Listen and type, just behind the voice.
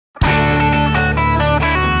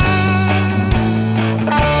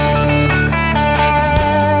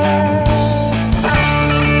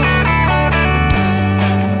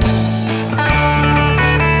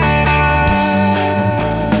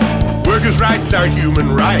rights are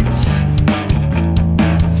human rights.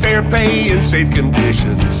 Fair pay and safe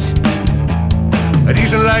conditions, a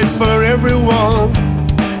decent life for everyone,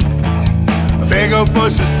 a fair go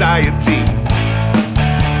for society.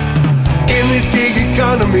 In this gig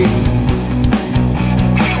economy,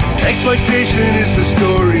 exploitation is the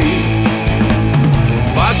story.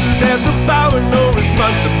 Bosses have the power, no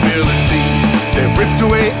responsibility. They've ripped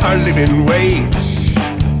away our living wage,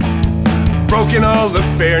 broken all the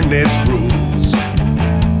fairness rules,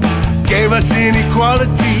 gave us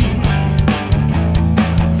inequality.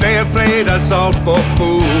 They have played us all for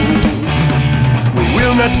fools. We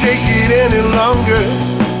will not take it any longer.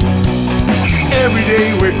 Every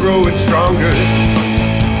day we're growing stronger.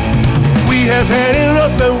 We have had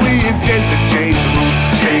enough and we intend to change the rules.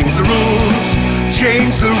 Change the rules,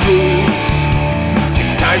 change the rules.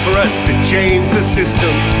 It's time for us to change the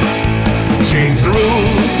system. Change the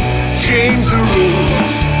rules, change the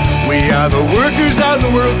rules. We are the workers of the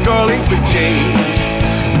world calling for change,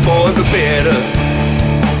 for the better.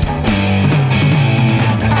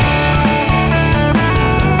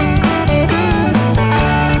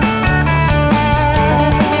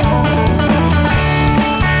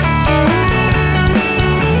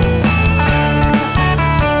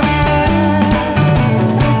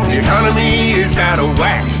 Is out of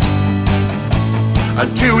whack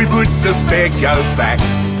until we put the fair go back.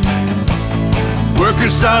 Worker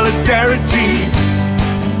solidarity,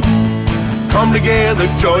 come together,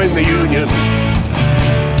 join the union.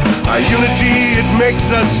 Our unity, it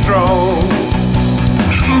makes us strong,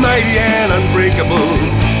 mighty and unbreakable.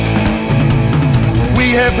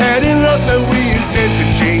 We have had enough and we intend to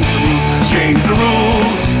change the rules. Change the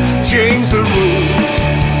rules, change the rules.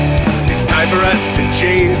 It's time for us to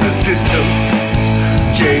change the system.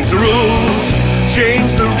 Change the rules,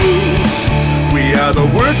 change the rules. We are the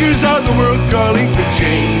workers of the world calling for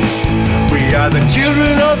change. We are the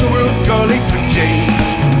children of the world calling for change.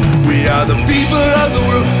 We are the people of the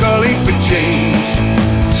world calling for change.